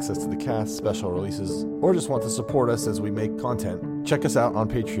 behind-the-scenes access to the cast, special releases, or just want to support us as we make content, check us out on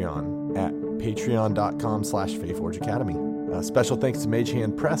Patreon at patreon.com/FaeForgeAcademy. Special thanks to Mage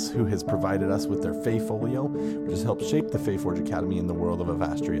Hand Press, who has provided us with their Fae Folio, which has helped shape the Fae Forge Academy in the world of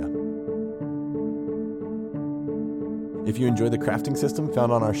Avastria. If you enjoy the crafting system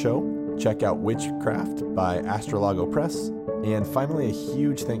found on our show, check out Witchcraft by Astrolago Press. And finally, a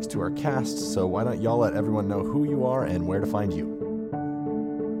huge thanks to our cast, so why don't y'all let everyone know who you are and where to find you.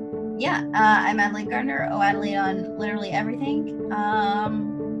 Yeah, I'm Adelaide Gardner, Adelaide on literally everything.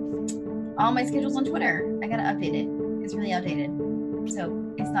 All my schedules on Twitter. I gotta update it. It's really outdated. So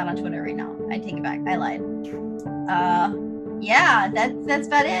it's not on Twitter right now. I take it back. I lied. Yeah, that's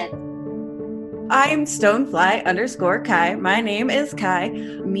about it. I'm Stonefly_Kai. My name is Kai.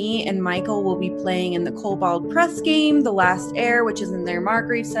 Me and Michael will be playing in the Kobold Press game, The Last Heir, which is in their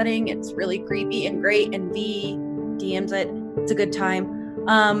Margrave setting. It's really creepy and great, and V DMs it. It's a good time.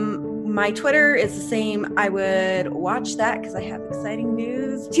 My Twitter is the same. I would watch that because I have exciting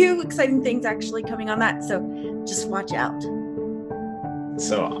news. 2 exciting things actually coming on that, so just watch out.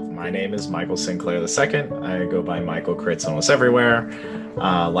 So, my name is Michael Sinclair II. I go by Michael Crits almost everywhere.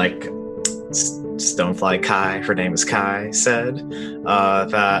 Like Stonefly Kai, her name is Kai, said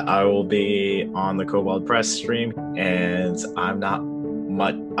that I will be on the Kobold Press stream, and I'm not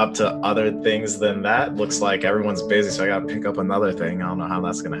much up to other things than that. Looks like everyone's busy, so I gotta pick up another thing. I don't know how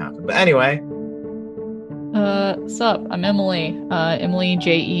that's gonna happen. But anyway. Sup, I'm Emily. Emily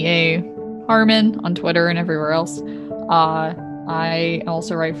JEA Harmon on Twitter and everywhere else. I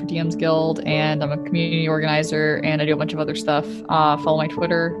also write for DM's Guild, and I'm a community organizer, and I do a bunch of other stuff. Follow my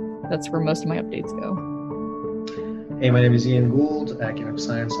Twitter. That's where most of my updates go. Hey, my name is Ian Gould, Academic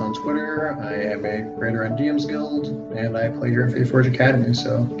Science on Twitter. I am a writer on DM's Guild, and I play here at Fae Forge Academy,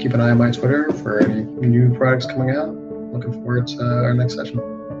 so keep an eye on my Twitter for any new products coming out. Looking forward to our next session.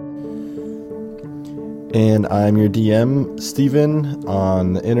 And I'm your DM, Steven.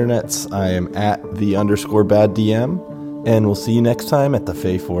 On the internets, I am at @the_bad_DM, and we'll see you next time at the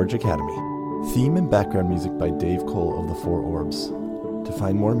Fae Forge Academy. Theme and background music by Dave Cole of the Four Orbs. To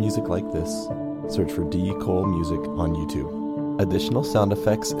find more music like this, search for D. Cole Music on YouTube. Additional sound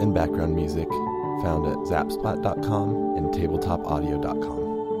effects and background music found at zapsplat.com and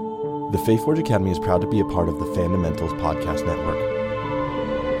tabletopaudio.com. The Fae Forge Academy is proud to be a part of the Fundamentals Podcast Network.